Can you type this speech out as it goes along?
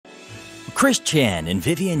Chris Chan and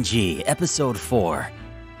Vivian G, Episode 4.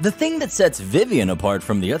 The thing that sets Vivian apart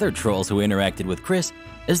from the other trolls who interacted with Chris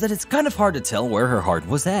is that it's kind of hard to tell where her heart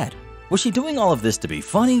was at. Was she doing all of this to be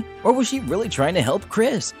funny, or was she really trying to help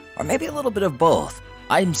Chris? Or maybe a little bit of both.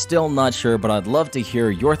 I'm still not sure, but I'd love to hear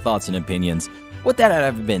your thoughts and opinions. With that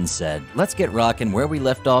having been said, let's get rocking where we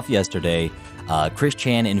left off yesterday. Chris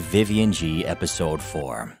Chan and Vivian G, Episode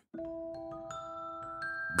 4.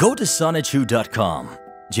 Go to sonichu.com,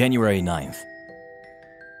 January 9th.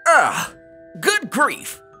 Good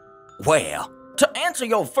grief. Well, to answer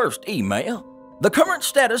your first email, the current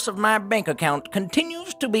status of my bank account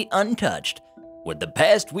continues to be untouched, with the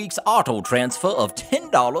past week's auto transfer of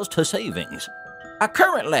 $10 to savings. I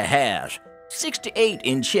currently have 68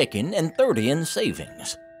 in checking and 30 in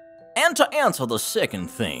savings. And to answer the second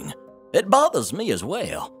thing, it bothers me as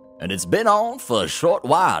well, and it's been on for a short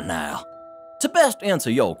while now. To best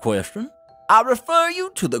answer your question, I refer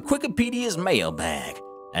you to the Wikipedia's mailbag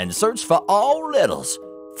and search for all letters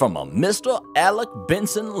from a Mr. Alec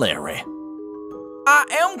Benson Larry. I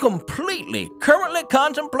am currently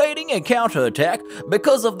contemplating a counterattack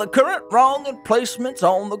because of the current wrong placements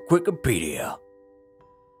on the Wikipedia.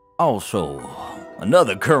 Also,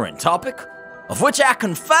 another current topic, of which I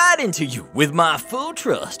confide into you with my full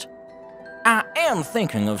trust. I am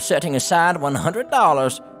thinking of setting aside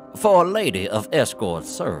 $100 for a lady of escort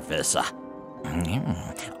service.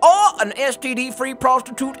 Or an STD-free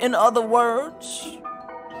prostitute, in other words,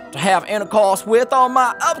 to have intercourse with on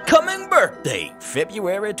my upcoming birthday,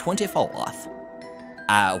 February 24th.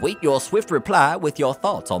 I await your swift reply with your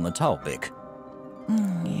thoughts on the topic.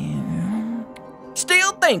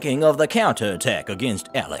 Still thinking of the counterattack against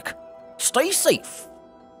Alec. Stay safe.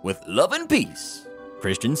 With love and peace,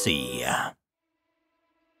 Christian C.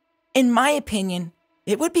 In my opinion,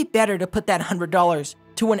 it would be better to put that $100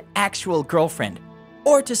 to an actual girlfriend,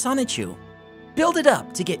 or to Sonichu. Build it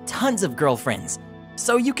up to get tons of girlfriends,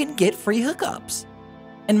 so you can get free hookups.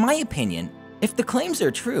 In my opinion, if the claims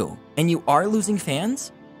are true, and you are losing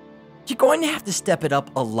fans, you're going to have to step it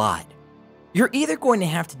up a lot. You're either going to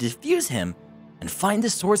have to defuse him and find the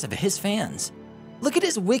source of his fans. Look at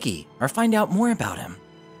his wiki, or find out more about him.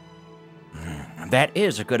 That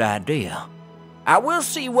is a good idea. I will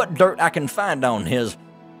see what dirt I can find on his,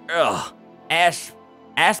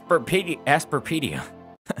 Asperpedia.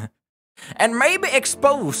 And maybe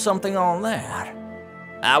expose something on that.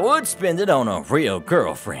 I would spend it on a real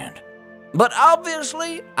girlfriend. But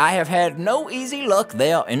obviously, I have had no easy luck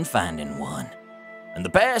there in finding one. In the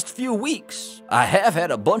past few weeks, I have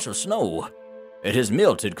had a bunch of snow. It has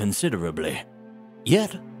melted considerably.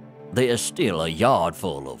 Yet, there is still a yard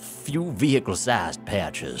full of few vehicle-sized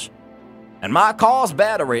patches. And my car's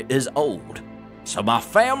battery is old, so my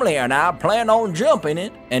family and I plan on jumping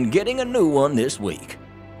it and getting a new one this week.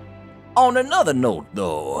 On another note,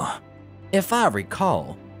 though, if I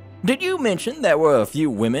recall, did you mention there were a few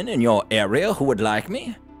women in your area who would like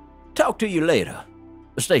me? Talk to you later.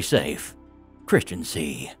 Stay safe. Christian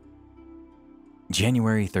C.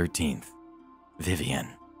 January 13th. Vivian.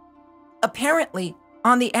 Apparently,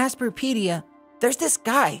 on the Asperpedia, there's this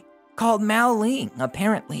guy called Mao Ling,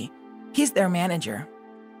 apparently. He's their manager.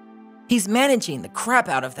 He's managing the crap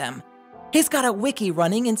out of them. He's got a wiki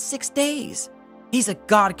running in 6 days. He's a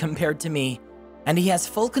god compared to me, and he has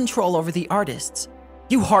full control over the artists.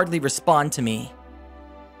 You hardly respond to me.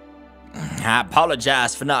 I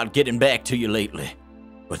apologize for not getting back to you lately,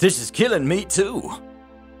 but this is killing me too.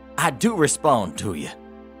 I do respond to you.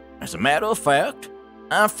 As a matter of fact,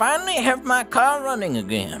 I finally have my car running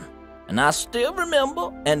again, and I still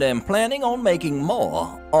remember and am planning on making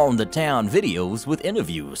more on the town videos with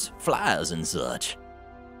interviews, flyers, and such.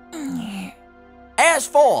 As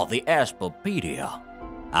for the Asperpedia,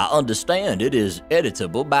 I understand it is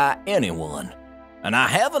editable by anyone, and I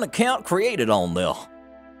have an account created on there,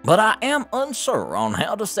 but I am unsure on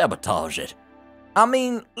how to sabotage it. I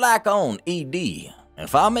mean, like on ED,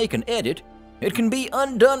 if I make an edit, it can be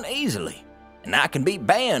undone easily, and I can be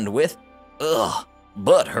banned with,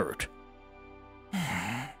 butthurt.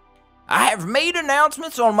 I have made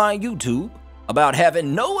announcements on my YouTube about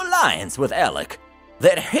having no alliance with Alec,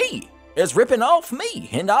 that he is ripping off me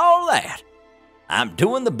and all that. I'm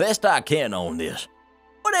doing the best I can on this.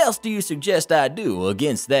 What else do you suggest I do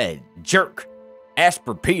against that jerk,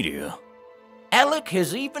 Asperpedia? Alec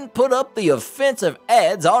has even put up the offensive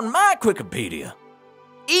ads on my Wikipedia.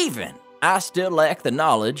 Even I still lack the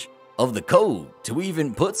knowledge of the code to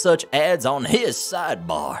even put such ads on his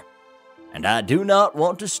sidebar. And I do not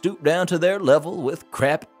want to stoop down to their level with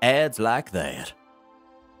crap ads like that.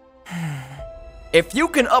 If you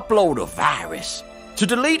can upload a virus to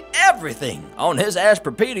delete everything on his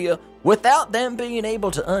Asperpedia without them being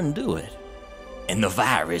able to undo it. And the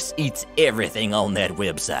virus eats everything on that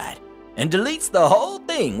website and deletes the whole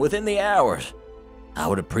thing within the hours. I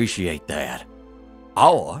would appreciate that.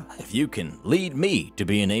 Or, if you can lead me to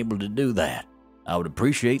being able to do that, I would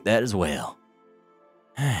appreciate that as well.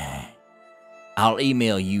 I'll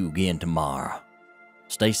email you again tomorrow.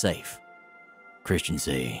 Stay safe. Christian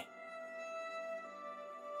C.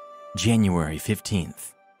 January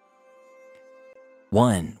 15th.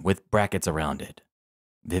 1 with brackets around it.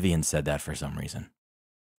 Vivian said that for some reason.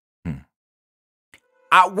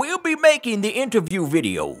 I will be making the interview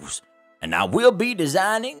videos, and I will be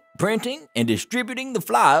designing, printing, and distributing the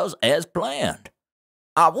flyers as planned.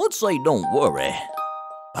 I would say don't worry,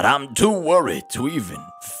 but I'm too worried to even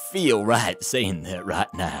feel right saying that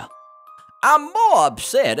right now. I'm more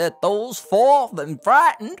upset at those 4 than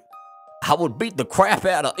frightened. I would beat the crap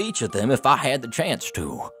out of each of them if I had the chance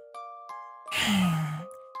to.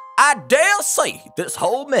 I dare say this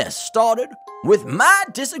whole mess started with my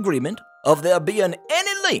disagreement of there being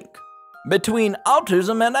any link between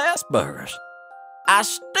autism and Asperger's. I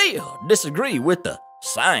still disagree with the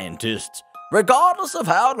scientists, regardless of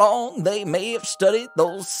how long they may have studied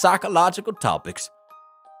those psychological topics.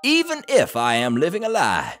 Even if I am living a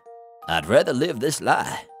lie, I'd rather live this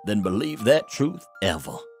lie than believe that truth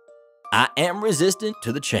ever. I am resistant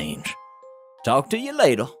to the change. Talk to you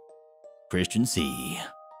later. Christian C.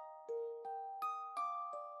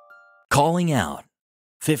 Calling out.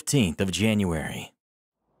 15th of January.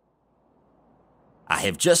 I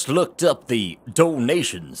have just looked up the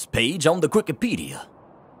donations page on the Wikipedia.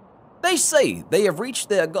 They say they have reached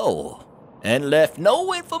their goal and left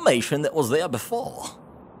no information that was there before.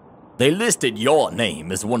 They listed your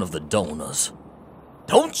name as one of the donors.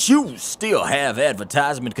 Don't you still have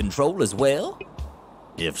advertisement control as well?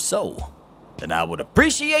 If so, then I would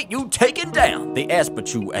appreciate you taking down the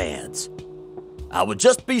Asperchu ads. I would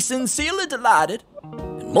just be sincerely delighted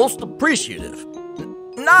and most appreciative,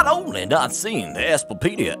 not only not seeing the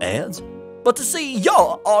Asperpedia ads, but to see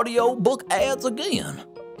your audiobook ads again.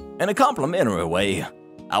 In a complimentary way,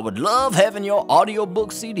 I would love having your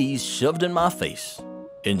audiobook CDs shoved in my face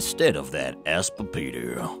instead of that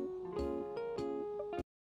Asperpedia.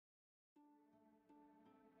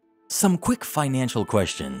 Some quick financial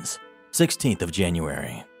questions. 16th of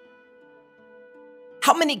January.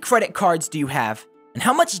 How many credit cards do you have? And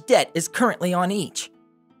how much debt is currently on each?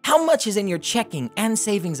 How much is in your checking and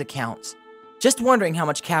savings accounts? Just wondering how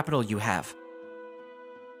much capital you have.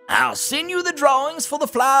 I'll send you the drawings for the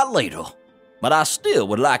flyer later, but I still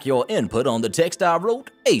would like your input on the text I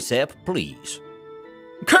wrote ASAP, please.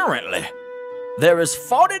 Currently, there is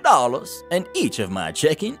 $40 in each of my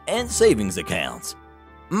checking and savings accounts.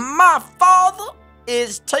 My father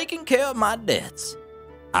is taking care of my debts.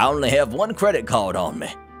 I only have 1 credit card on me,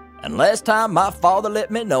 and last time my father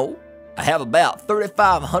let me know, I have about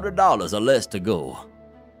 $3,500 or less to go.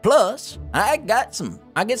 Plus, I get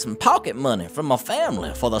some pocket money from my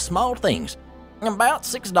family for the small things, about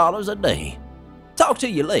 $6 a day. Talk to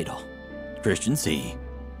you later. Christian C.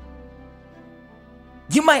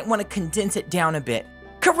 You might want to condense it down a bit.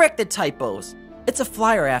 Correct the typos. It's a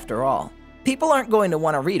flyer after all. People aren't going to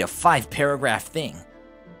want to read a 5-paragraph thing.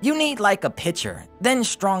 You need like a picture, then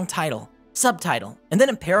strong title, subtitle, and then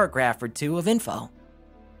a paragraph or 2 of info.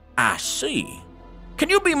 I see. Can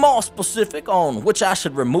you be more specific on which I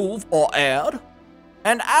should remove or add?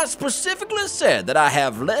 And I specifically said that I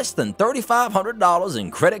have less than $3,500 in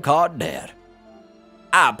credit card debt.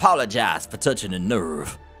 I apologize for touching a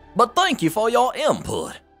nerve, but thank you for your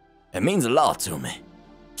input. It means a lot to me.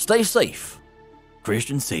 Stay safe.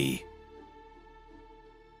 Christian C.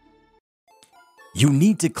 You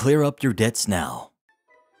need to clear up your debts now.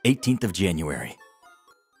 18th of January.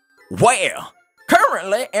 Well,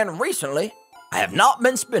 currently and recently, I have not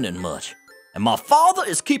been spending much, and my father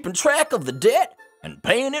is keeping track of the debt and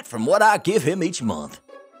paying it from what I give him each month.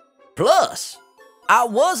 Plus, I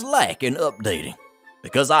was lacking updating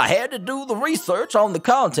because I had to do the research on the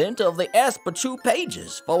content of the Asperchu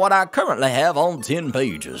pages for what I currently have on 10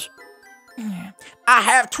 pages. I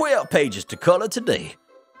have 12 pages to color today,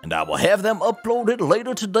 and I will have them uploaded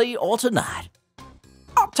later today or tonight.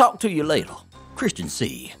 I'll talk to you later. Christian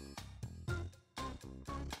C.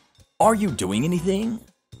 Are you doing anything?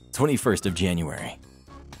 21st of January.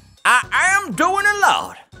 I am doing a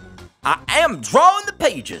lot. I am drawing the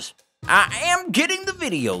pages. I am getting the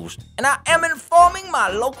videos, and I am informing my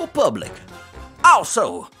local public.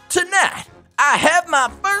 Also, tonight, I have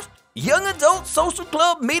my first young adult social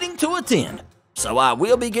club meeting to attend, so I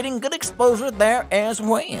will be getting good exposure there as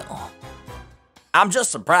well. I'm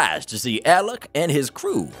just surprised to see Alec and his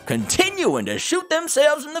crew continuing to shoot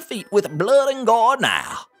themselves in the feet with blood and gore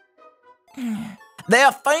now.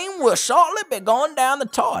 Their fame will shortly be going down the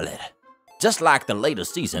toilet, just like the later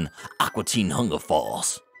season Aqua Teen Hunger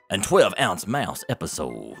Force and 12-ounce Mouse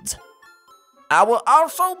episodes. I will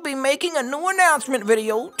also be making a new announcement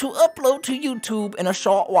video to upload to YouTube in a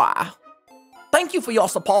short while. Thank you for your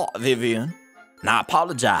support, Vivian, and I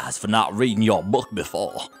apologize for not reading your book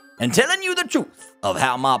before and telling you the truth of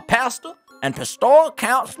how my pastor and pastoral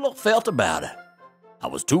counselor felt about it. I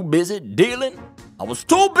was too busy dealing with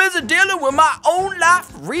my own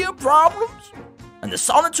life real problems and the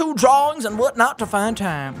sonitude drawings and whatnot to find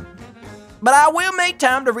time. But I will make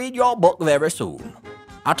time to read your book very soon.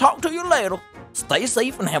 I'll talk to you later. Stay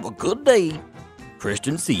safe and have a good day.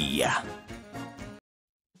 Christian C.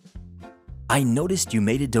 I noticed you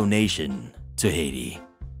made a donation to Haiti.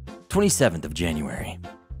 27th of January.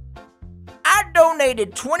 I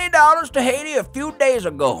donated $20 to Haiti a few days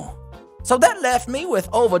ago, so that left me with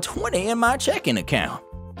over $20 in my checking account.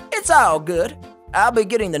 It's all good. I'll be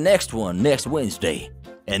getting the next one next Wednesday,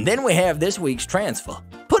 and then we have this week's transfer,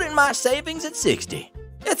 putting my savings at $60.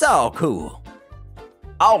 It's all cool.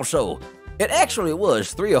 Also, it actually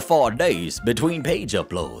was 3 or 4 days between page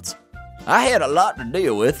uploads. I had a lot to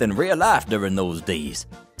deal with in real life during those days,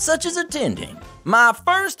 such as attending my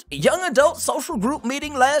first young adult social group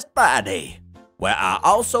meeting last Friday, where I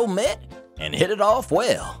also met and hit it off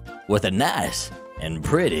well with a nice and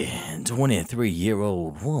pretty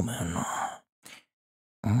 23-year-old woman.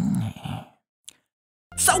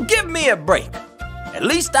 So give me a break. At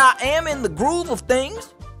least I am in the groove of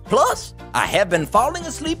things. Plus, I have been falling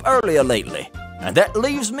asleep earlier lately, and that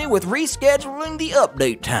leaves me with rescheduling the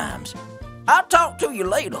update times. I'll talk to you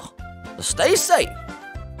later. Stay safe.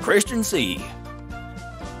 Christian C.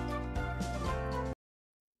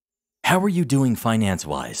 How are you doing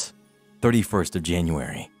finance-wise? 31st of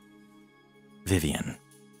January. Vivian.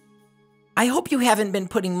 I hope you haven't been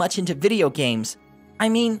putting much into video games. I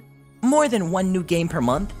mean, more than 1 new game per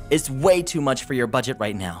month is way too much for your budget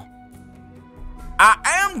right now. I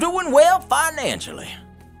am doing well financially.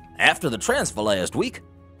 After the transfer last week,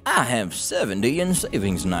 I have $70 in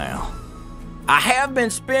savings now. I have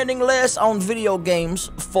been spending less on video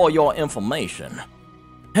games for your information.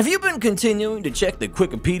 Have you been continuing to check the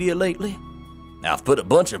Wikipedia lately? I've put a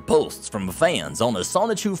bunch of posts from fans on the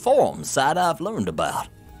Sonichu Forums site I've learned about.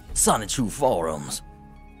 Sonichu Forums.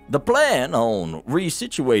 The plan on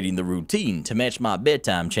resituating the routine to match my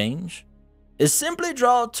bedtime change is simply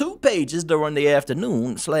draw 2 pages during the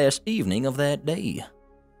afternoon/evening of that day,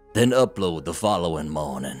 then upload the following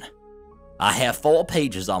morning. I have 4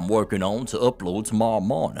 pages I'm working on to upload tomorrow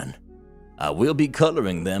morning. I will be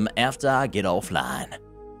coloring them after I get offline.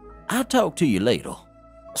 I'll talk to you later.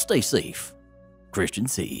 Stay safe. Christian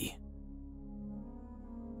C.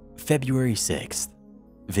 February 6th.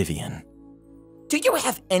 Vivian. Do you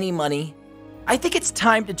have any money? I think it's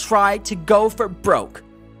time to try to go for broke.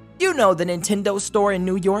 You know the Nintendo store in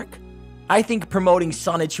New York? I think promoting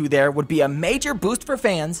Sonichu there would be a major boost for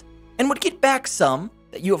fans and would get back some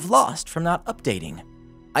that you have lost from not updating.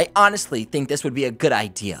 I honestly think this would be a good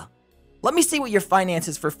idea. Let me see what your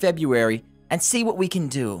finances for February and see what we can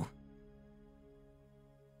do.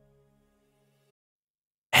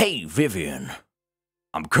 Hey, Vivian.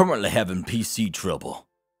 I'm currently having PC trouble.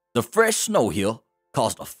 The fresh snow here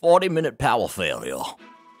caused a 40-minute power failure.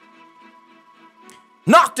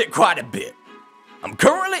 Knocked it quite a bit. I'm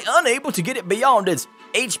currently unable to get it beyond its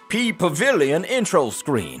HP Pavilion intro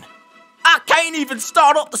screen. I can't even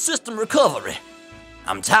start up the system recovery.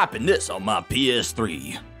 I'm typing this on my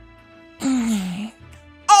PS3.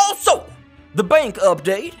 Also, the bank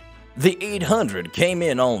update. The 800 came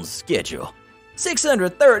in on schedule.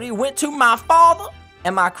 630 went to my father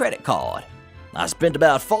and my credit card. I spent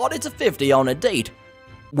about 40 to 50 on a date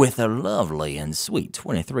with a lovely and sweet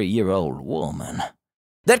 23-year-old woman.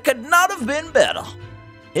 That could not have been better.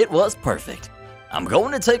 It was perfect. I'm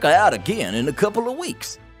going to take her out again in a couple of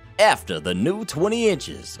weeks, after the new 20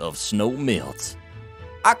 inches of snow melts.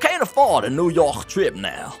 I can't afford a New York trip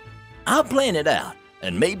now. I'll plan it out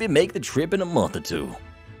and maybe make the trip in a month or 2.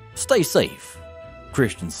 Stay safe.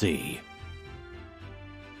 Christian C.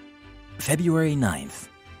 February 9th.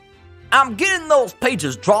 I'm getting those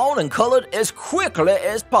pages drawn and colored as quickly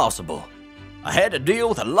as possible. I had to deal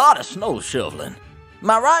with a lot of snow shoveling.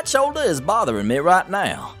 My right shoulder is bothering me right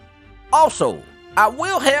now. Also, I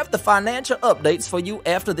will have the financial updates for you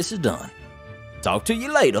after this is done. Talk to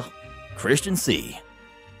you later. Christian C.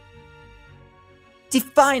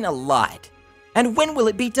 Define a lot. And when will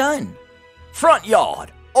it be done? Front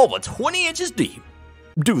yard, over 20 inches deep.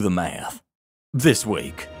 Do the math. this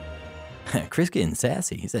week. Chris getting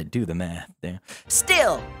sassy. He said, do the math there.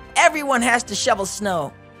 Still, everyone has to shovel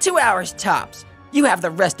snow. 2 hours tops. You have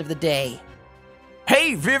the rest of the day.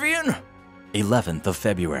 Hey, Vivian. 11th of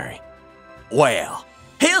February. Well,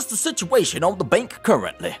 here's the situation on the bank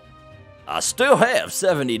currently. I still have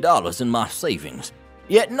 $70 in my savings,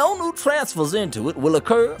 yet no new transfers into it will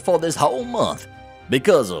occur for this whole month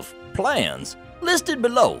because of plans listed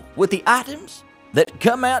below with the items that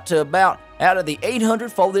come out to about out of the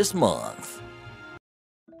 $800 for this month.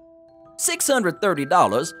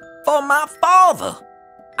 $630 for my father.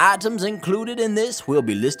 Items included in this will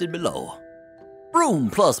be listed below. Room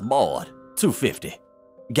plus board, $250.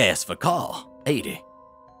 Gas for car, $80.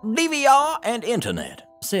 DVR and internet,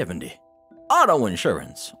 $70. Auto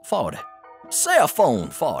insurance, $40. Cell phone,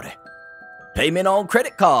 $40. Payment on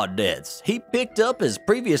credit card debts he picked up as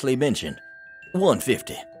previously mentioned,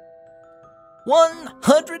 $150.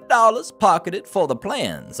 $100 pocketed for the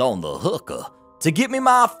plans on the hooker to get me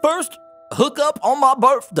my first hookup on my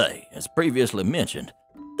birthday, as previously mentioned.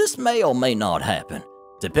 This may or may not happen,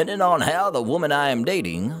 depending on how the woman I am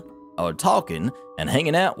dating or talking and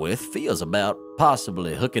hanging out with feels about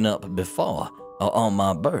possibly hooking up before or on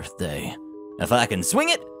my birthday. If I can swing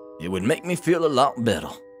it, it would make me feel a lot better.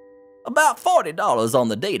 About $40 on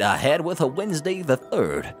the date I had with her Wednesday the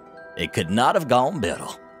 3rd. It could not have gone better.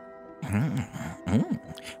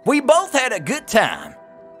 We both had a good time,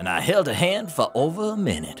 and I held a hand for over a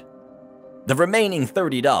minute. The remaining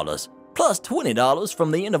 $30 plus $20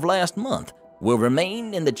 from the end of last month will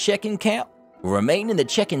remain in the checking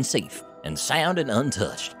safe and sound and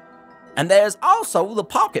untouched. And there's also the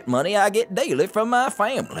pocket money I get daily from my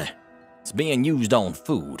family. It's being used on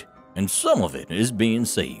food, and some of it is being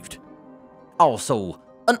saved. Also,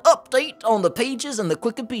 an update on the pages in the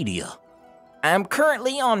Wikipedia. I'm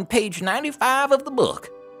currently on page 95 of the book.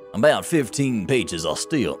 About 15 pages are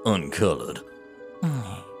still uncolored.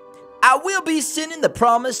 I will be sending the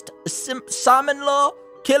promised Simon Law,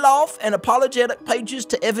 kill-off, and apologetic pages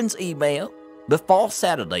to Evan's email before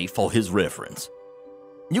Saturday for his reference.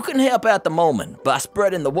 You can help at the moment by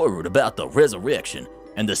spreading the word about the resurrection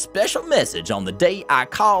and the special message on the day I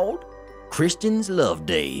called Christian's Love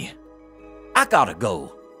Day. I gotta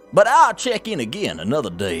go, but I'll check in again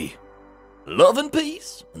another day. Love and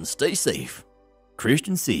peace, and stay safe.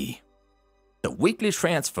 Christian C. The weekly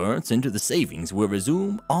transference into the savings will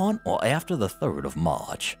resume on or after the 3rd of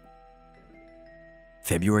March.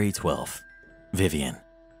 February 12th. Vivian.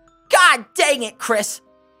 God dang it, Chris.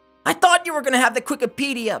 I thought you were going to have the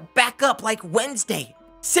Wikipedia back up like Wednesday.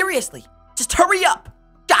 Seriously, just hurry up.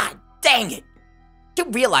 God dang it. You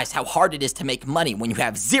realize how hard it is to make money when you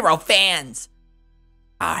have 0 fans.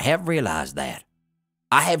 I have realized that.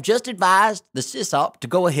 I have just advised the SysOp to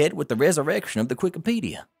go ahead with the resurrection of the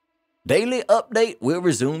Wikipedia. Daily update will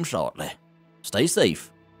resume shortly. Stay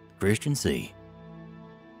safe. Christian C.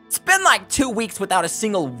 It's been like 2 weeks without a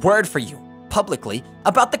single word for you, publicly,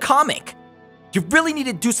 about the comic. You really need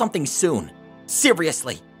to do something soon.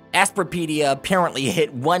 Seriously, Asperpedia apparently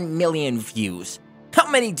hit 1 million views.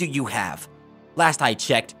 How many do you have? Last I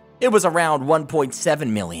checked, it was around 1.7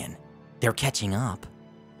 million. They're catching up.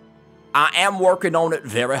 I am working on it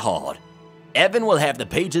very hard. Evan will have the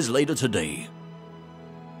pages later today.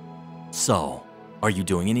 So, are you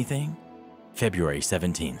doing anything? February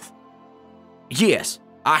 17th. Yes,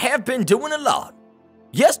 I have been doing a lot.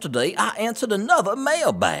 Yesterday, I answered another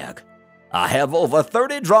mailbag. I have over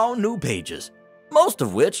 30 drawn new pages, most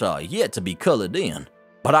of which are yet to be colored in,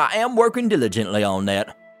 but I am working diligently on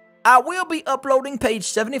that. I will be uploading page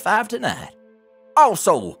 75 tonight.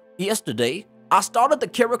 Also, yesterday, I started the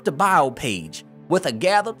character bio page with a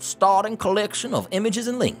gathered starting collection of images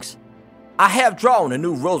and links. I have drawn a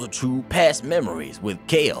new Rosa-True Past Memories with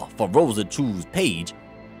Kale for Rosa-True's page,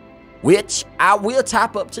 which I will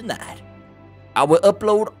type up tonight. I will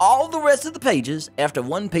upload all the rest of the pages after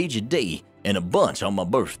 1 page a day and a bunch on my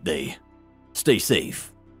birthday. Stay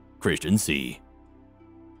safe. Christian C.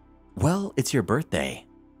 Well, it's your birthday,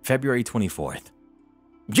 February 24th.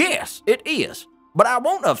 Yes, it is, but I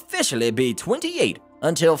won't officially be 28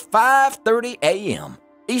 until 5:30 a.m.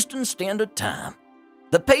 Eastern Standard Time.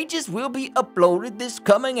 The pages will be uploaded this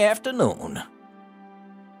coming afternoon.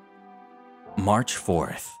 March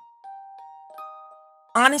 4th.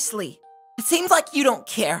 Honestly, it seems like you don't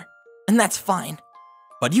care, and that's fine.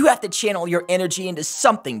 But you have to channel your energy into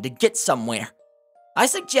something to get somewhere. I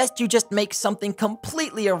suggest you just make something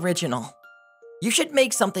completely original. You should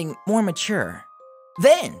make something more mature.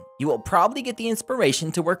 Then, you will probably get the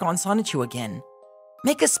inspiration to work on Sonichu again.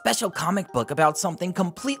 Make a special comic book about something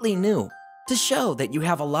completely new to show that you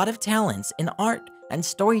have a lot of talents in art and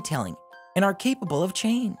storytelling and are capable of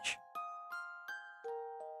change.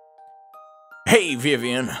 Hey,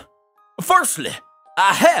 Vivian. Firstly,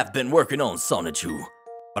 I have been working on Sonichu,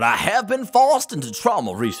 but I have been forced into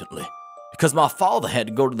trauma recently because my father had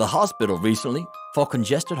to go to the hospital recently for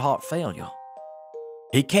congested heart failure.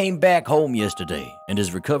 He came back home yesterday and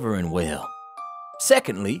is recovering well.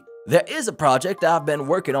 Secondly, there is a project I've been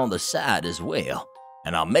working on the side as well,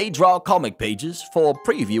 and I may draw comic pages for a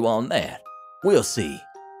preview on that. We'll see.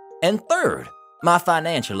 And third, my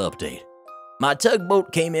financial update. My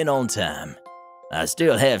tugboat came in on time. I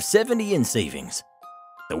still have 70 in savings.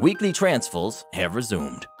 The weekly transfers have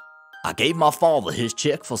resumed. I gave my father his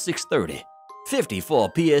check for $630, $50 for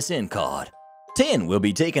a PSN card. $10 will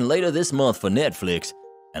be taken later this month for Netflix,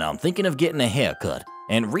 and I'm thinking of getting a haircut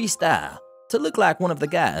and restyle to look like one of the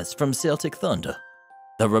guys from Celtic Thunder.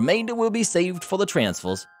 The remainder will be saved for the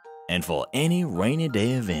transfers and for any rainy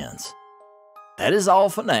day events. That is all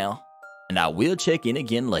for now, and I will check in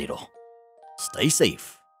again later. Stay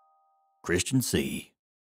safe. Christian C.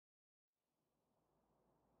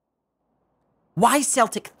 Why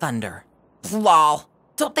Celtic Thunder? Lol,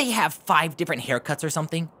 don't they have 5 different haircuts or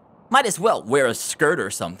something? Might as well wear a skirt or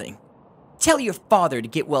something. Tell your father to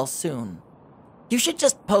get well soon. You should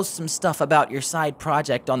just post some stuff about your side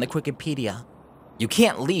project on the Wikipedia. You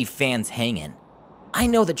can't leave fans hanging. I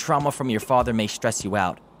know the trauma from your father may stress you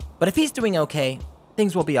out, but if he's doing okay,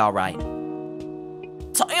 things will be alright.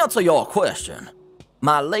 To answer your question,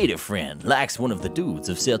 my lady friend likes one of the dudes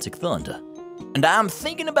of Celtic Thunder, and I'm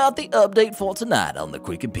thinking about the update for tonight on the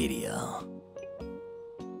Wikipedia.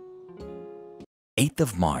 8th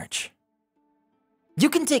of March. You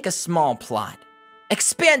can take a small plot,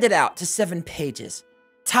 expand it out to 7 pages.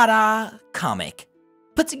 Ta-da! Comic.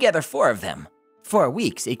 Put together 4 of them. 4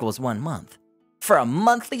 weeks equals 1 month. For a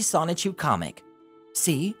monthly Sonichu comic.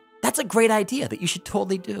 See? That's a great idea that you should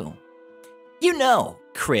totally do. You know,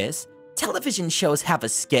 Chris, television shows have a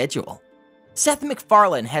schedule. Seth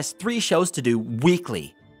MacFarlane has 3 shows to do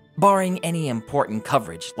weekly, barring any important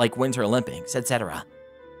coverage like Winter Olympics, etc.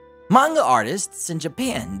 Manga artists in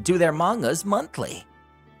Japan do their mangas monthly.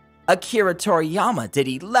 Akira Toriyama did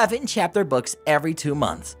 11 chapter books every 2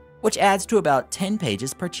 months, which adds to about 10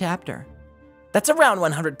 pages per chapter. That's around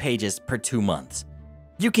 100 pages per 2 months.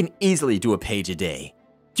 You can easily do a page a day.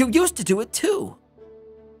 You used to do it too.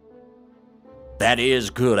 That is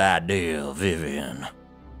a good idea, Vivian.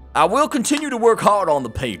 I will continue to work hard on the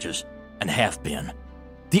pages, and have been.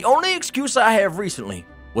 The only excuse I have recently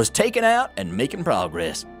was taking out and making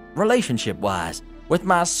progress, relationship-wise, with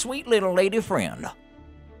my sweet little lady friend.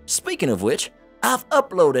 Speaking of which, I've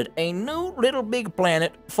uploaded a new Little Big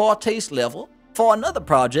Planet for taste level for another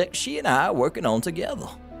project she and I are working on together.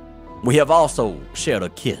 We have also shared a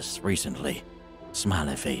kiss recently.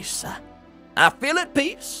 Smiley face. I feel at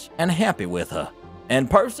peace and happy with her, in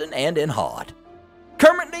person and in heart.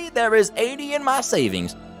 Currently, there is 80 in my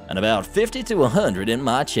savings and about 50 to 100 in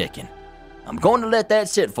my checking. I'm going to let that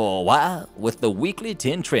sit for a while with the weekly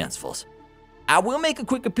 10 transfers. I will make a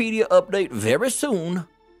Wikipedia update very soon.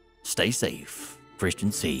 Stay safe,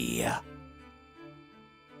 Christian C.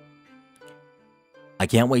 I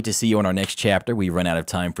can't wait to see you on our next chapter. We run out of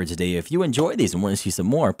time for today. If you enjoy these and want to see some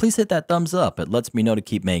more, please hit that thumbs up. It lets me know to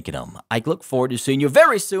keep making them. I look forward to seeing you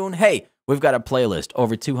very soon. Hey, we've got a playlist,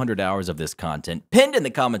 over 200 hours of this content, pinned in the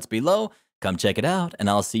comments below. Come check it out, and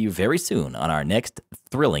I'll see you very soon on our next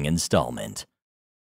thrilling installment.